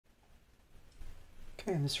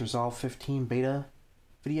Okay, in this Resolve 15 beta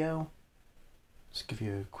video, just give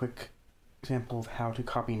you a quick example of how to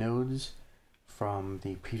copy nodes from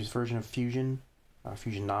the previous version of Fusion,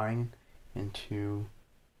 Fusion 9, into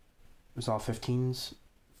Resolve 15's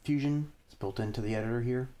Fusion. It's built into the editor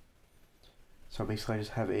here. So basically I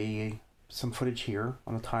just have some footage here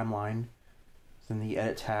on the timeline. It's in the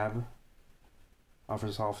Edit tab of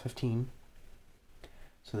Resolve 15.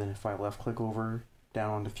 So then if I left click over down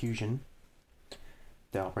onto Fusion,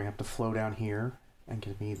 that'll bring up the flow down here and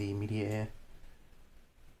give me the media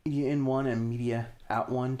in one and media out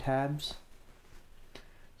one tabs.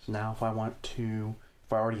 So now if I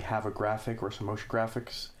already have a graphic or some motion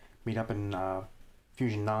graphics made up in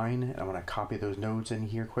Fusion 9 and I want to copy those nodes in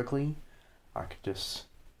here quickly, I could just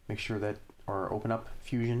make sure that, or open up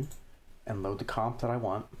Fusion and load the comp that I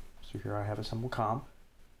want. So here I have a simple comp.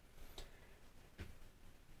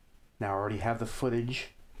 Now I already have the footage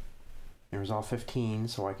in Resolve 15,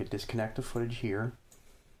 so I could disconnect the footage here,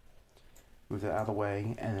 move that out of the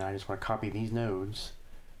way, and then I just want to copy these nodes.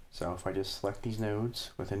 So if I just select these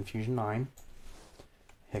nodes within Fusion 9,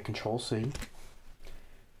 hit Control C,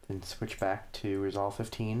 then switch back to Resolve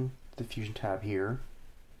 15, the Fusion tab here,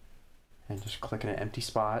 and just click in an empty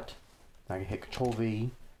spot. Then I can hit Control V,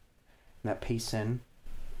 and that pastes in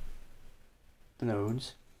the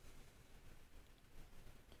nodes.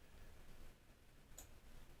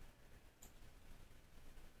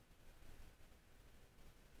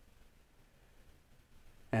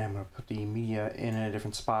 And I'm going to put the media in a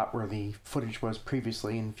different spot where the footage was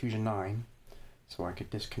previously in Fusion 9. So I could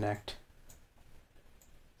disconnect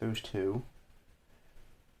those two.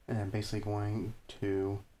 And I'm basically going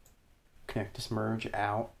to connect this merge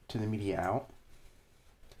out to the media out.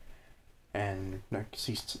 And I can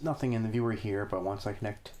see nothing in the viewer here, but once I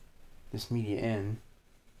connect this media in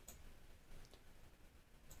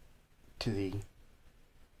to the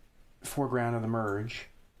foreground of the merge,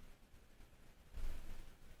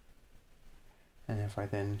 and if I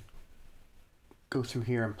then go through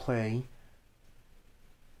here and play,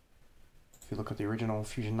 if you look at the original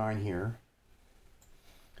Fusion 9 here,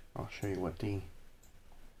 I'll show you what the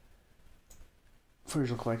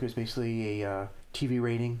footage looked like. It was basically a TV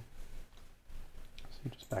rating. So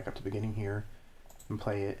you just back up to the beginning here and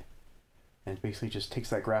play it, and it basically just takes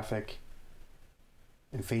that graphic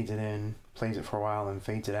and fades it in, plays it for a while, and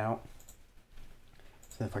fades it out.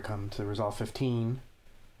 So if I come to Resolve 15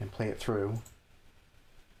 and play it through,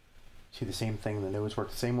 see the same thing, the nodes work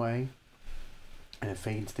the same way, and it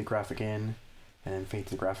fades the graphic in and then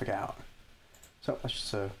fades the graphic out. So that's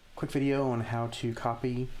just a quick video on how to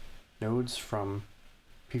copy nodes from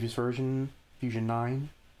previous version Fusion 9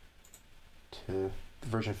 to the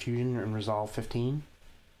version of Fusion in Resolve 15.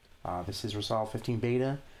 This is Resolve 15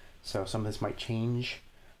 beta, so some of this might change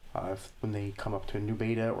when they come up to a new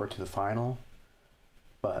beta or to the final.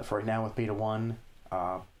 But for right now with beta 1,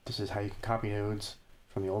 this is how you can copy nodes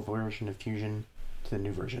from the old version of Fusion to the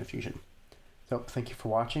new version of Fusion. So thank you for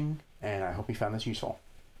watching, and I hope you found this useful.